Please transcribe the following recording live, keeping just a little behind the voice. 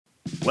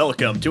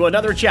Welcome to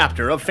another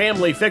chapter of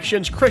Family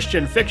Fiction's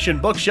Christian Fiction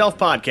Bookshelf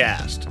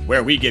Podcast,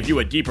 where we give you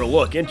a deeper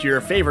look into your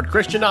favorite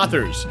Christian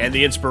authors and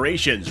the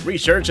inspirations,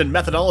 research, and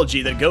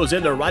methodology that goes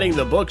into writing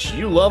the books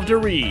you love to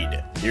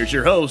read. Here's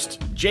your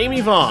host, Jamie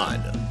Vaughn.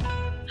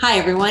 Hi,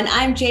 everyone.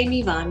 I'm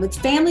Jamie Vaughn with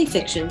Family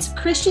Fiction's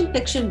Christian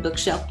Fiction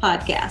Bookshelf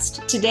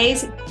Podcast.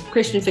 Today's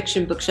Christian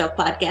Fiction Bookshelf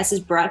Podcast is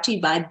brought to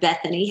you by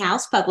Bethany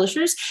House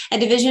Publishers, a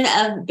division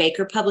of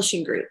Baker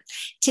Publishing Group.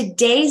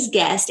 Today's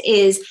guest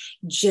is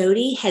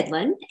Jody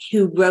Headland,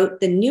 who wrote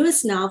the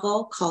newest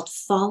novel called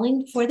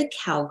Falling for the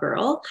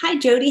Cowgirl. Hi,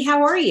 Jody.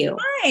 How are you?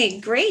 Hi,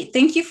 great.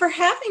 Thank you for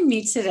having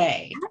me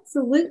today.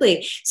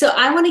 Absolutely. So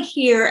I want to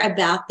hear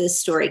about this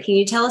story. Can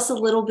you tell us a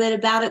little bit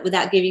about it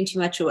without giving too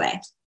much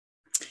away?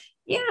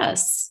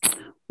 Yes.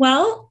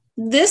 Well,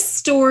 this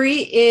story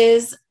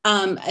is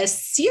a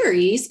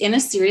series.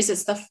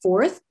 It's the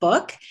fourth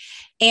book,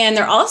 and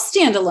they're all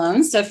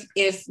standalone. So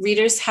if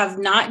readers have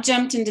not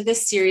jumped into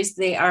this series,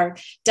 they are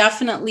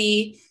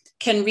definitely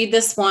can read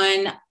this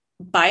one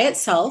by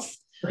itself.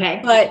 Okay.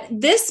 But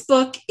this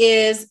book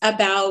is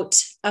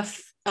about a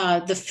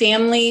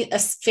family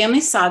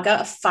saga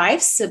of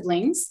 5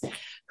 siblings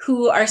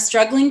who are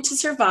struggling to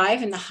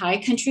survive in the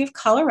high country of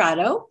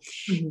Colorado.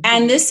 Mm-hmm.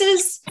 And this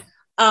is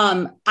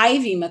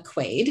Ivy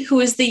McQuaid, who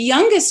is the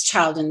youngest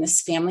child in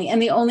this family and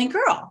the only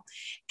girl.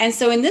 And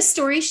so in this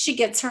story, she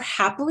gets her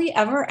happily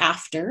ever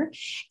after.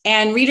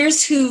 And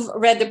readers who've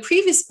read the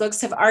previous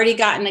books have already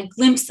gotten a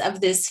glimpse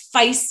of this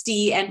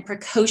feisty and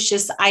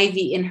precocious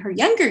Ivy in her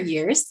younger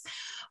years.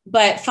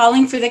 But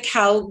Falling for the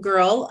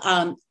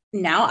Cowgirl,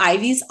 now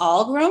Ivy's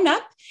all grown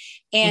up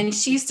and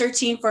she's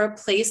searching for a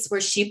place where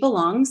she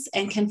belongs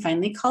and can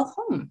finally call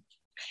home.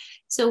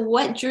 So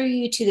what drew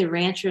you to the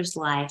rancher's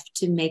life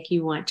to make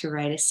you want to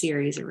write a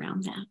series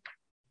around that?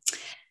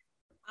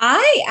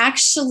 I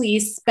actually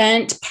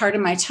spent part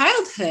of my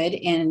childhood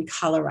in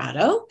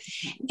Colorado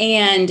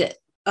and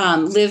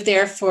lived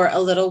there for a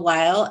little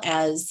while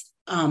as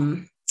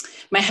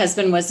my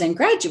husband was in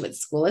graduate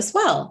school as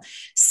well.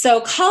 So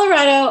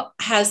Colorado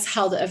has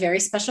held a very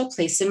special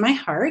place in my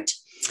heart.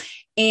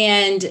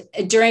 And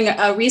during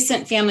a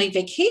recent family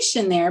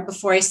vacation there,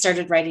 before I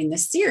started writing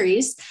this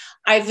series,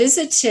 I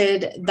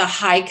visited the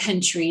high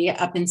country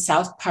up in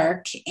South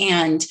Park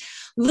and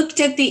looked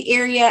at the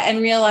area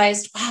and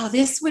realized, wow,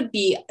 this would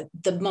be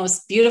the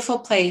most beautiful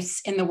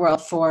place in the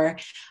world for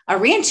a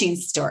ranching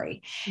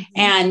story. Mm-hmm.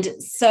 And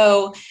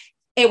so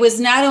it was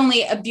not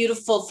only a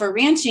beautiful for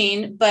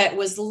ranching, but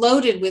was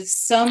loaded with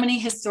so many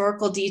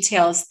historical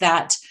details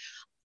that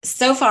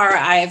so far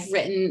I've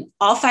written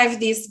all 5 of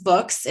these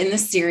books in the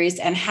series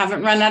and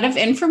haven't run out of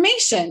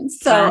information.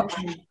 So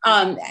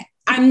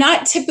I'm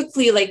not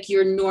typically like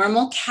your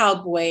normal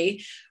cowboy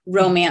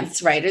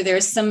romance writer.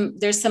 There's some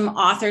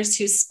authors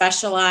who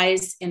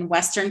specialize in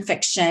Western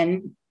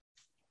fiction,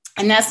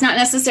 and that's not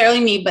necessarily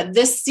me, but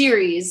this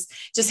series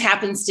just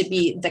happens to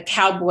be the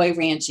cowboy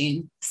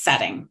ranching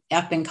setting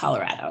up in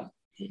Colorado.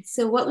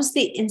 So what was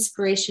the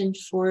inspiration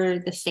for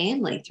the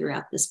family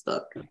throughout this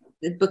book,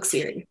 the book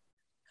series?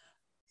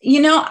 You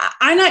know,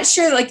 I'm not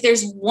sure, like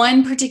there's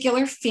one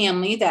particular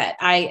family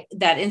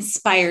that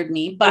inspired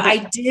me, but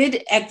I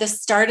did at the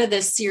start of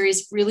this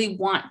series really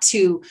want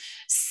to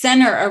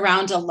center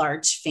around a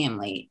large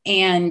family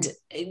and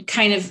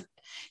kind of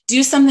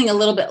do something a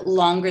little bit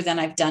longer than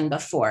I've done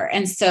before.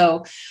 And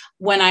so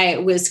when I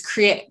was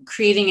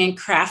creating and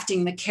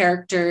crafting the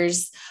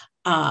characters,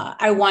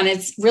 I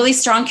wanted really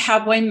strong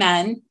cowboy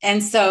men.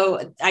 And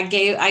so I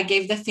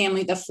gave the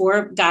family the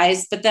 4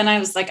 guys, but then I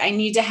was like, I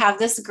need to have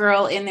this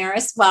girl in there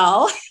as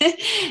well.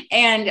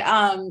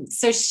 And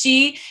so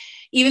she,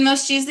 even though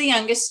she's the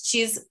youngest,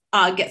 she's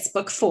gets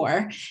book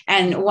 4,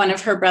 and one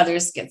of her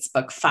brothers gets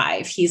book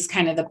 5. He's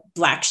kind of the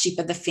black sheep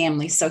of the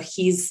family. So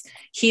he's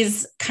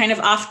kind of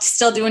off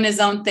still doing his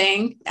own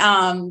thing,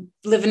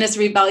 living his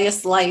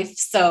rebellious life.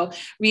 So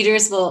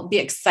readers will be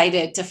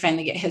excited to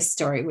finally get his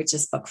story, which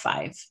is book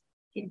 5.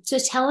 So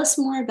tell us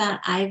more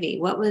about Ivy.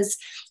 What was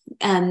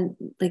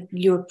like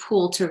your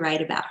pull to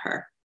write about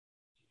her?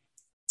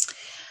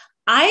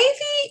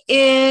 Ivy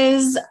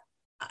is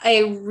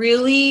a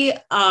really,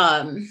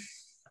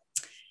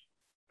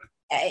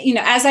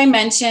 as I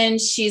mentioned,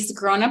 she's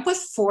grown up with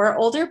 4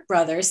 older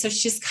brothers. So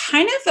she's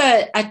kind of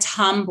a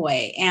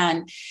tomboy,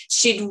 and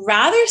she'd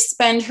rather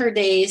spend her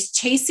days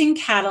chasing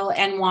cattle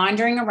and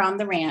wandering around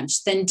the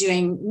ranch than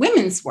doing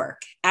women's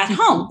work at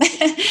home.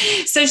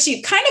 So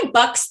she kind of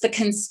bucks the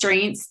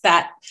constraints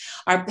that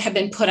have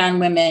been put on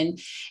women.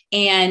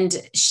 And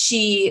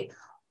she,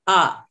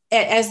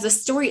 as the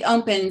story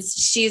opens,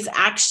 she's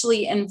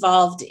actually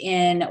involved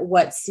in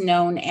what's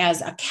known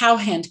as a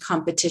cowhand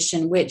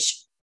competition, which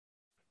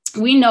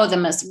we know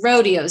them as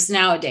rodeos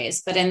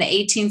nowadays, but in the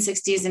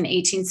 1860s and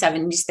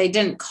 1870s, they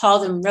didn't call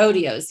them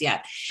rodeos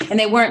yet. And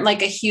they weren't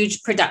like a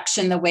huge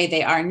production the way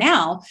they are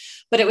now,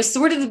 but it was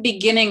sort of the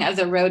beginning of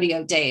the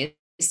rodeo days.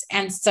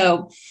 And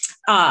so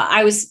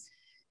I was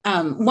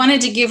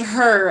wanted to give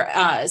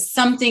her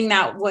something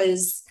that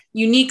was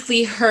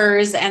uniquely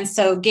hers. And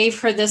so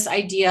gave her this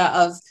idea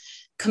of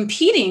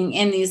competing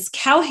in these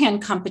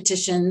cowhand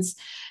competitions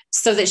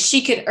so that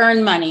she could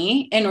earn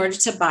money in order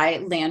to buy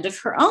land of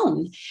her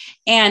own.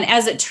 And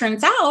as it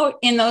turns out,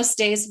 in those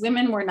days,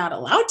 women were not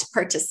allowed to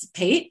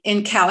participate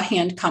in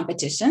cowhand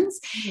competitions.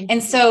 Mm-hmm.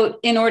 And so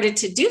in order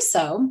to do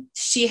so,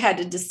 she had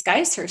to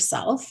disguise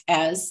herself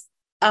as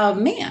a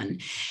man.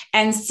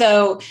 And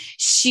so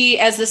she,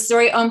 as the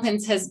story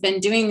opens, has been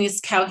doing these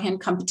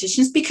cowhand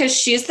competitions because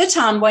she's the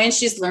tomboy and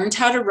she's learned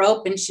how to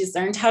rope and she's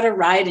learned how to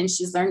ride and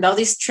she's learned all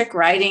these trick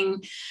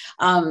riding,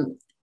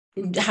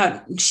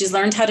 she's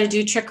learned how to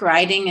do trick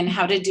riding and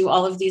how to do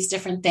all of these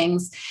different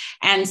things.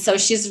 And so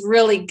she's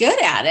really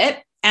good at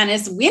it and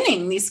is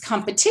winning these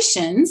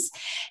competitions.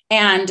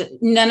 And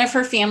none of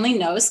her family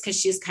knows because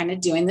she's kind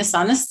of doing this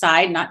on the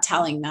side, not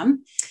telling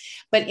them.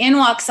 But in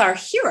walks our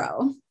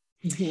hero.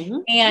 Mm-hmm.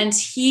 And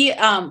he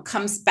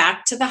comes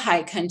back to the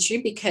high country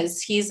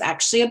because he's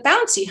actually a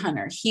bounty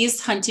hunter.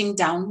 He's hunting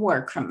down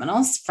war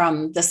criminals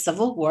from the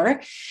Civil War,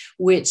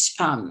 which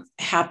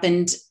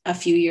happened a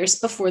few years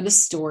before the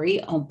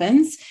story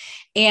opens.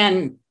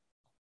 And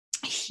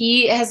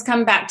he has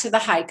come back to the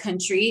high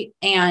country.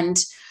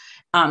 And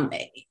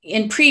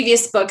in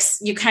previous books,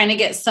 you kind of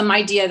get some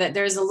idea that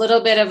there's a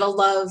little bit of a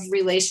love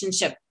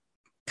relationship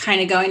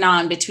kind of going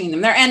on between them.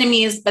 They're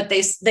enemies, but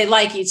they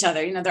like each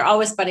other. You know, they're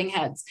always butting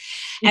heads.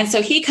 And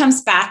so he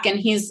comes back and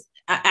he's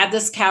at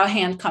this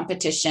cowhand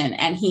competition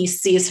and he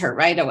sees her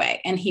right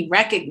away and he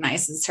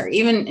recognizes her,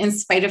 even in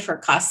spite of her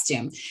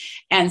costume.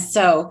 And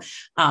so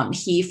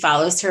he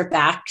follows her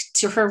back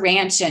to her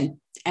ranch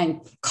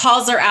and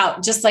calls her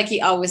out just like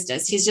he always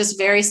does. He's just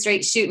very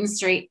straight shooting,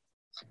 straight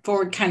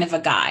forward kind of a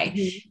guy.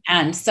 Mm-hmm.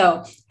 And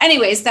so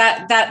anyways,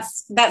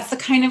 that's the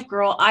kind of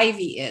girl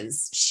Ivy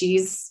is.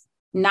 She's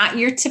not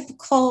your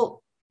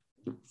typical,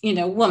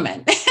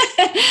 woman,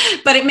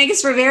 but it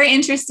makes for a very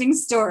interesting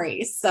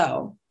story.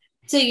 So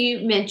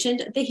you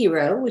mentioned the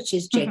hero, which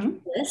is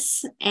Jacob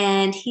Bliss,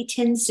 and he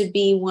tends to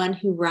be one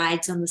who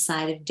rides on the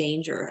side of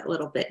danger a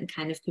little bit and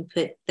kind of can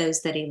put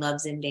those that he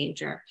loves in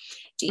danger.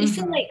 Do you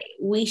feel like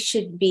we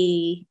should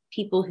be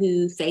people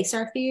who face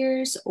our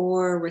fears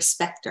or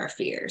respect our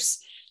fears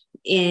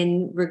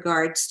in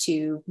regards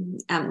to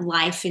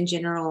life in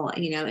general,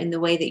 in the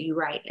way that you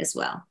write as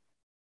well?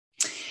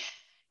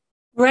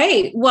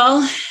 Right.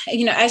 Well,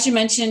 as you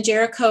mentioned,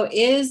 Jericho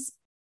is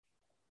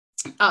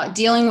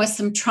dealing with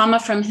some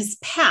trauma from his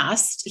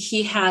past.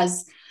 He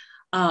has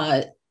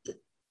had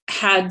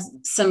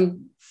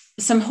some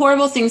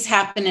horrible things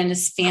happen in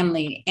his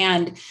family.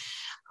 And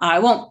I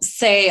won't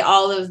say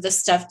all of the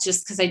stuff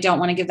just because I don't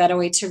want to give that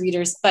away to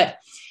readers. But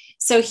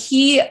so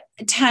he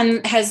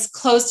has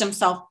closed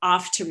himself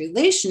off to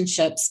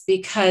relationships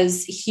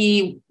because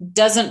he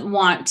doesn't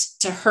want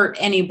to hurt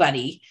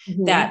anybody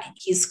that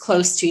he's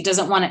close to. He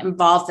doesn't want to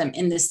involve them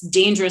in this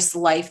dangerous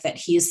life that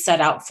he's set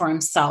out for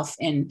himself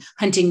in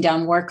hunting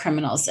down war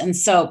criminals. And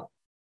so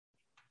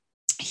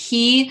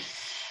he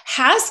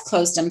has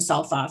closed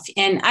himself off.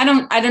 And I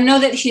don't know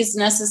that he's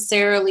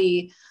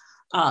necessarily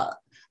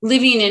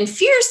living in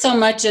fear so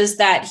much as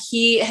that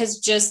he has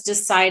just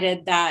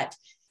decided that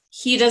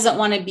he doesn't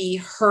want to be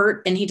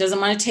hurt and he doesn't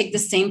want to take the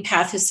same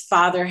path his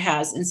father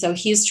has. And so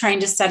he's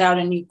trying to set out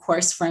a new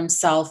course for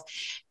himself.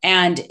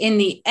 And in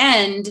the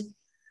end,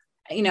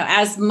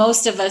 as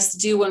most of us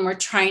do when we're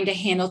trying to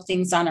handle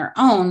things on our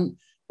own,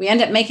 we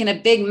end up making a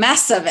big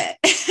mess of it.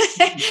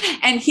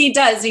 And he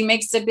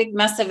makes a big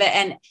mess of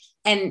it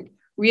and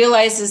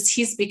realizes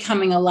he's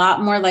becoming a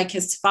lot more like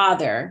his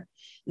father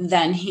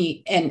than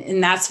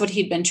and that's what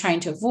he'd been trying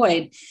to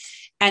avoid.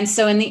 And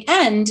so in the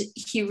end,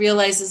 he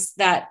realizes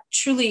that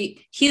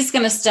truly he's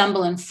going to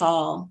stumble and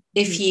fall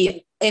if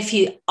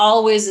he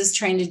always is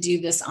trying to do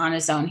this on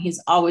his own.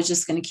 He's always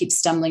just going to keep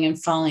stumbling and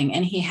falling.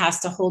 And he has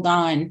to hold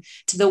on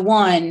to the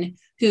one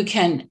who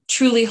can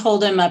truly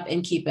hold him up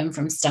and keep him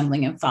from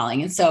stumbling and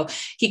falling. And so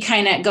he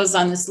kind of goes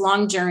on this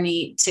long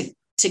journey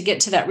to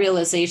get to that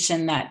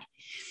realization that,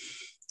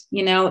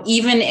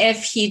 even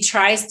if he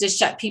tries to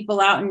shut people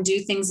out and do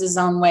things his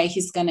own way,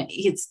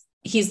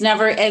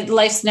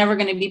 life's never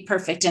going to be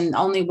perfect. And the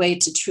only way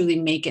to truly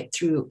make it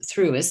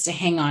through is to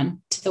hang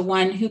on to the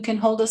one who can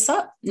hold us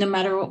up no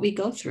matter what we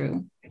go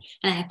through.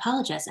 And I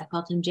apologize. I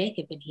called him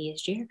Jacob and he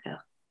is Jericho.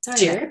 Sorry.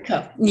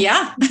 Jericho.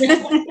 Yeah.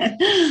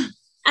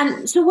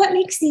 So what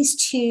makes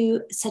these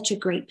two such a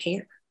great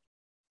pair?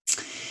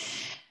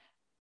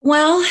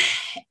 Well,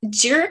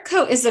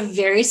 Jericho is a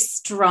very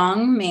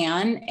strong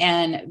man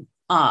and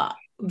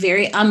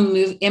very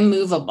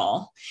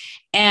immovable.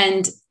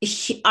 And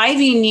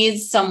Ivy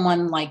needs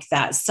someone like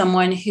that,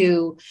 someone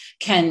who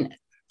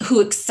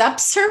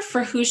accepts her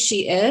for who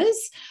she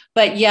is,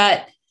 but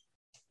yet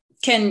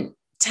can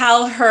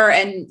tell her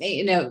and,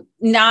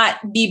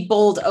 not be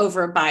bowled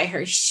over by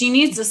her. She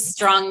needs a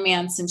strong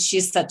man since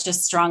she's such a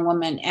strong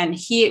woman. And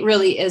he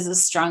really is a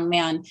strong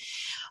man.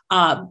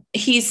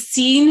 He's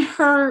seen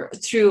her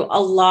through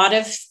a lot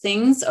of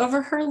things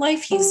over her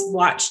life. He's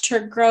watched her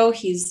grow.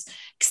 He's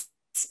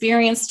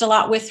experienced a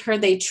lot with her.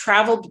 They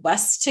traveled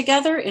west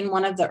together in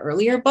one of the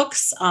earlier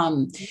books.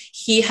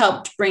 He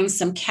helped bring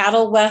some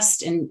cattle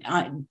west and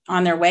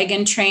on their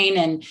wagon train.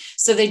 And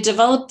so they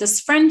developed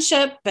this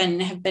friendship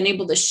and have been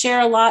able to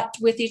share a lot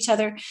with each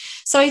other.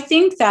 So I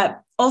think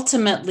that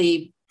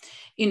ultimately,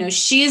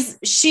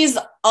 she's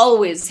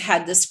always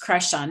had this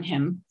crush on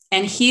him.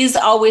 And he's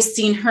always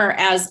seen her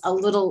as a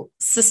little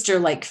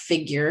sister-like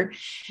figure,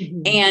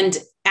 and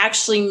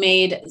actually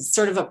made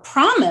sort of a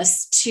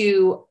promise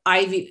to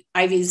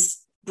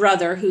Ivy's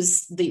brother,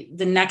 who's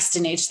the next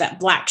in age, that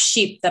black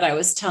sheep that I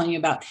was telling you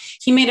about.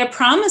 He made a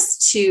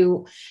promise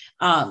to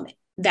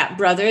that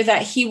brother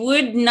that he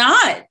would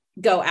not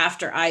go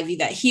after Ivy,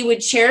 that he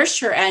would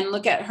cherish her and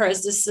look at her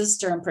as a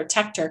sister and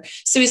protect her.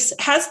 So he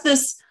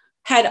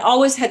had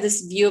always had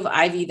this view of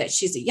Ivy, that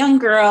she's a young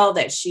girl,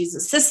 that she's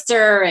a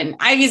sister. And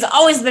Ivy's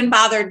always been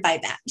bothered by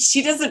that.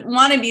 She doesn't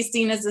want to be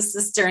seen as a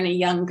sister and a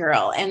young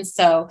girl. And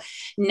so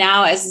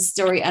now as the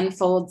story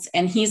unfolds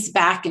and he's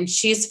back and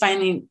she's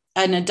finally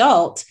an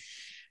adult,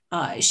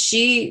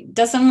 she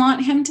doesn't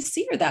want him to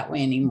see her that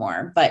way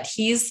anymore. But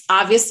he's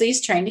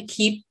trying to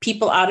keep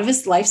people out of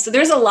his life. So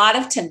there's a lot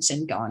of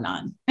tension going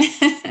on.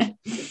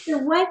 So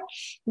what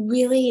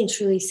really and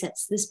truly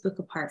sets this book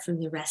apart from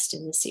the rest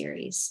in the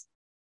series?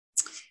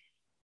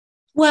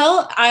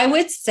 Well, I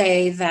would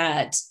say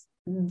that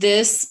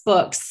this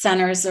book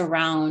centers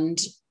around,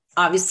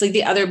 obviously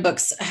the other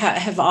books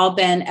have all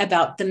been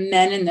about the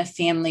men in the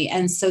family.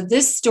 And so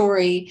this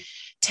story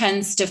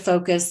tends to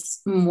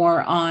focus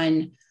more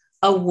on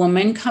a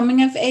woman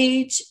coming of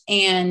age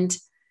and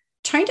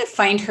trying to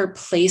find her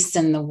place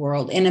in the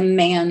world, in a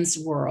man's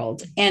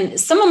world. And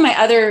some of my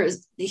other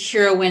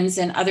heroines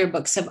in other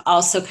books have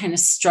also kind of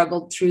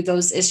struggled through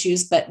those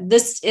issues, but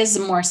this is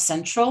more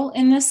central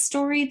in this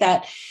story,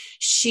 that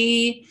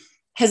she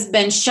has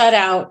been shut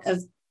out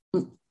of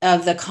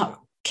the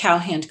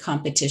cowhand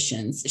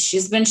competitions.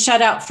 She's been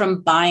shut out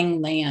from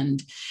buying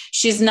land.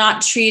 She's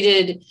not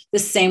treated the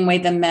same way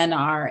the men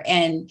are.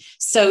 And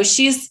so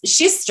she's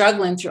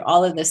struggling through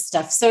all of this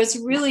stuff. So it's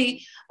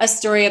really a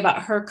story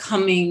about her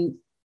coming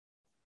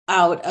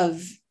out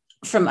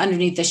from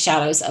underneath the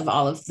shadows of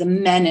all of the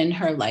men in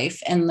her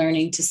life and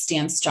learning to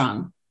stand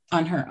strong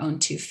on her own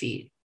 2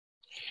 feet.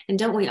 And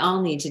don't we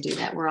all need to do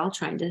that? We're all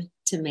trying to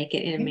make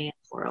it in a man's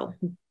world.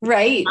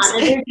 Right. Not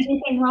that there's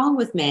anything wrong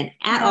with men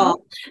at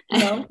all.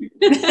 No.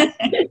 When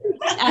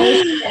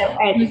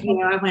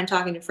I'm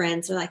talking to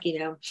friends, they're like,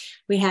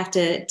 we have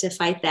to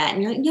fight that.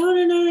 And you're like,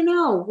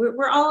 no.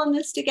 We're all in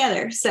this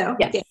together. So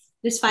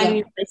just finding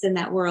your place in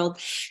that world.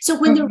 So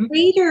when the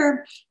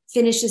reader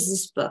finishes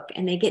this book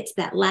and they get to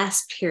that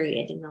last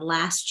period in the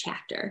last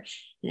chapter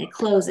and they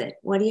close it,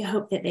 what do you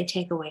hope that they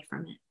take away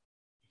from it?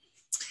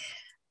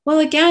 Well,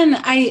 again,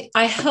 I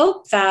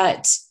hope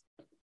that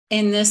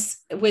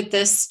with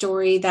this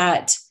story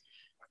that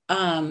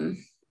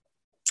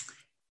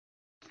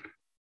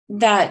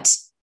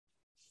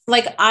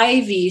like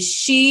Ivy,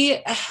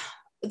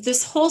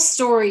 this whole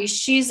story,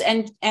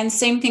 and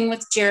same thing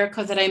with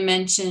Jericho that I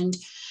mentioned,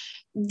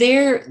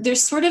 they're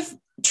sort of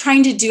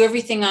trying to do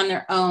everything on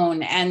their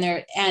own,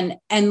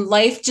 and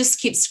life just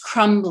keeps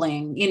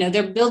crumbling.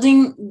 They're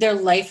building their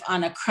life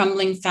on a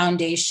crumbling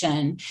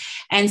foundation.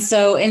 And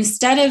so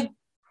instead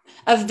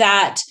of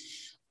that,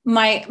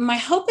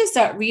 my hope is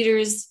that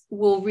readers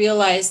will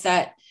realize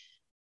that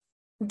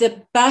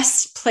the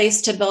best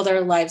place to build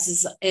our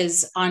lives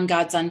is on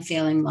God's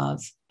unfailing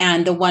love,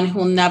 and the one who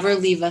will never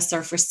leave us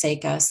or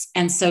forsake us.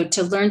 And so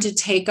to learn to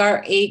take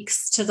our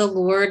aches to the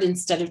Lord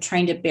instead of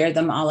trying to bear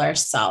them all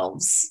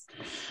ourselves.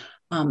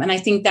 And I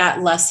think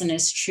that lesson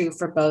is true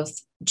for both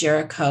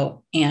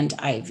Jericho and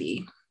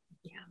Ivy.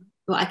 Yeah.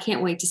 Well, I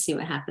can't wait to see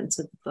what happens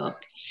with the book.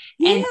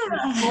 And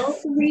tell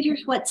the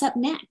readers what's up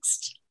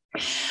next.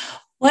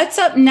 What's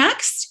up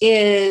next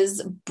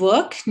is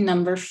book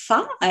number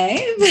 5,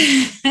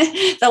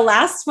 the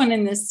last one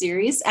in this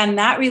series, and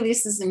that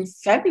releases in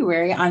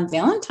February on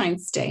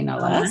Valentine's Day, no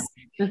less.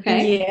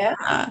 Okay.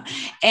 Yeah.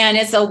 And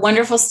it's a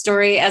wonderful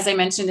story. As I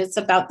mentioned, it's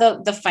about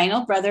the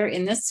final brother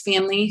in this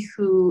family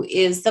who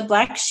is the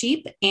black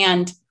sheep,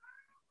 and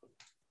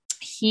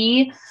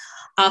he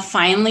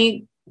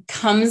finally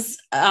comes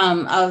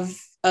of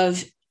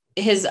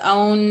his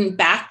own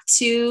back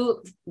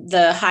to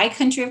the high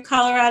country of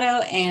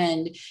Colorado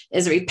and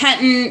is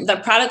repentant. The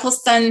prodigal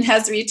son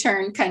has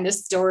returned kind of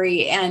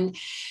story, and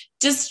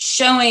just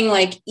showing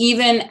like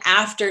even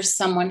after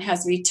someone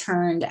has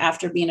returned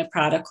after being a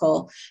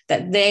prodigal,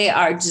 that they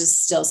are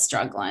just still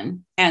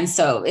struggling. And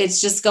so it's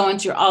just going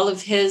through all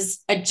of his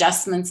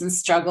adjustments and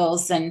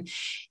struggles and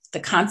the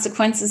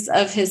consequences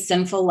of his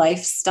sinful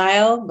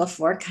lifestyle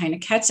before kind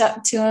of catch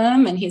up to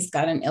him. And he's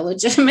got an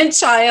illegitimate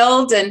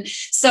child. And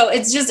so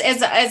it's just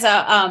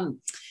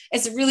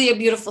it's really a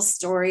beautiful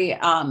story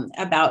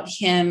about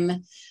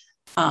him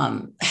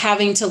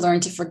having to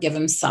learn to forgive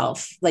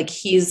himself. Like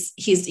he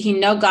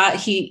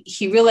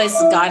realizes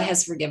God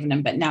has forgiven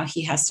him, but now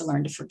he has to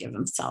learn to forgive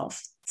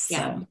himself. So.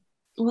 Yeah.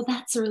 Well,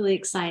 that's really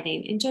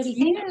exciting. And Jody,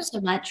 thank you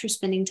so much for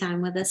spending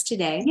time with us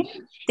today. Yeah.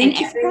 Thank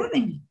you for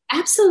having me.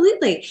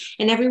 Absolutely.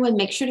 And everyone,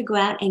 make sure to go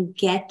out and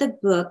get the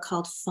book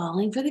called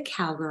Falling for the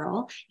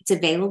Cowgirl. It's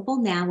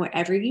available now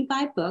wherever you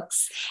buy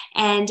books.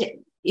 And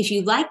if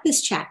you like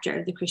this chapter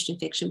of the Christian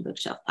Fiction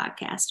Bookshelf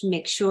podcast,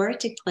 make sure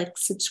to click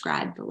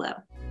subscribe below.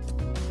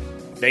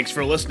 Thanks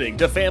for listening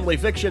to Family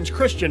Fiction's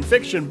Christian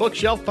Fiction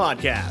Bookshelf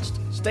podcast.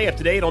 Stay up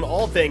to date on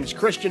all things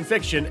Christian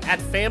fiction at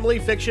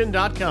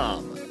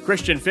familyfiction.com.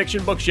 Christian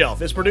Fiction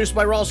Bookshelf is produced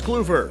by Ross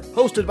Kluver,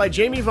 hosted by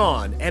Jamie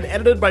Vaughn, and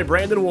edited by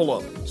Brandon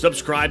Woolham.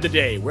 Subscribe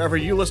today wherever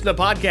you listen to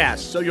podcasts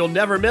so you'll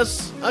never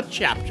miss a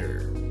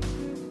chapter.